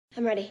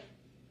I'm ready.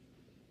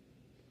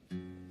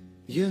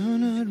 You're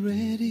not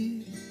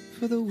ready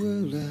for the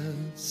world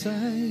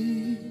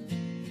outside.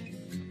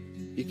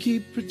 You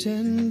keep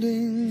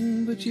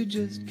pretending, but you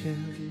just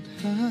can't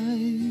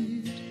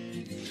hide.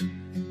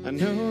 I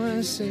know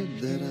I said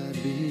that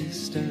I'd be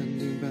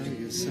standing by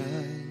your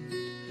side,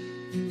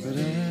 but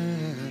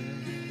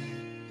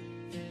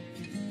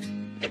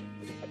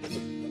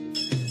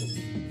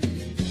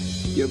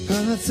your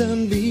path's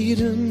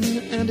unbeaten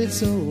and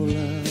it's all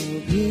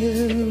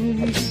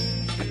uphill,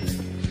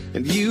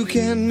 and you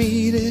can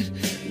meet it,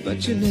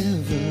 but you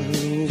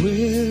never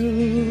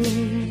will.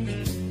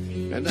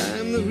 And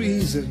I'm the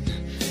reason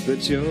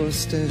that you're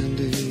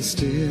standing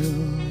still,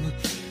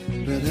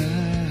 but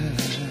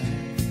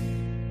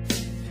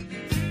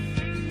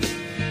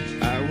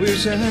I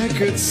wish I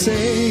could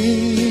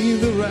say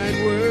the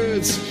right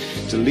words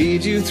to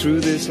lead you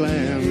through this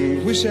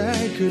land. Wish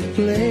I could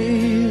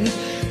play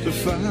the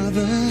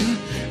father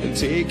and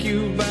take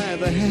you by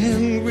the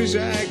hand. Wish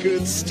I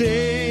could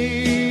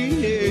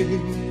stay,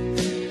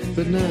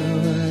 but now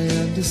I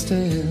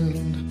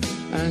understand.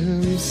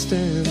 I'm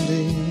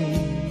standing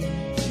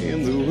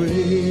in the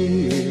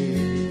way.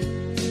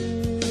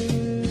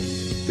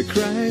 The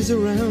cries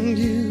around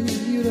you,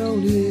 you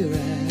don't hear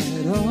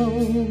at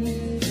all,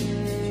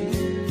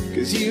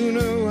 'cause you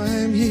know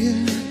I'm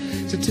here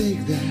to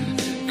take that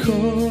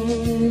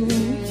call.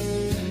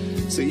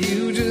 So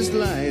you just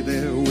lie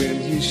there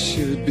when you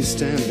should be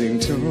standing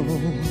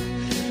tall.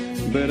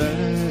 But I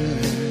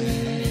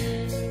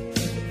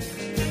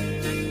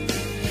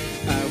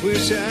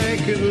wish I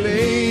could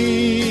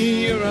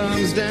lay your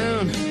arms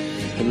down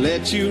and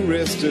let you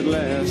rest at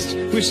last.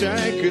 Wish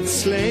I could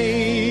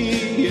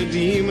slay your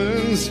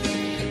demons,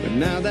 but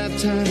now that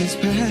time has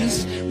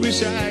passed.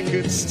 Wish I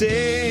could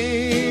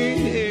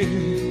stay,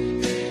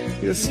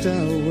 your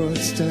stalwart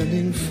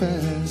standing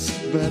fast,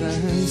 but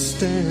I'm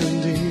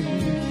standing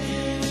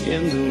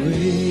in the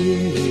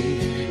way.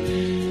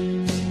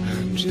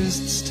 I'm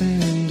just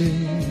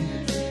standing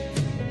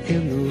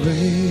in the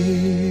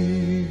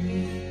way.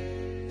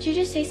 Did you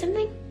just say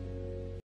something?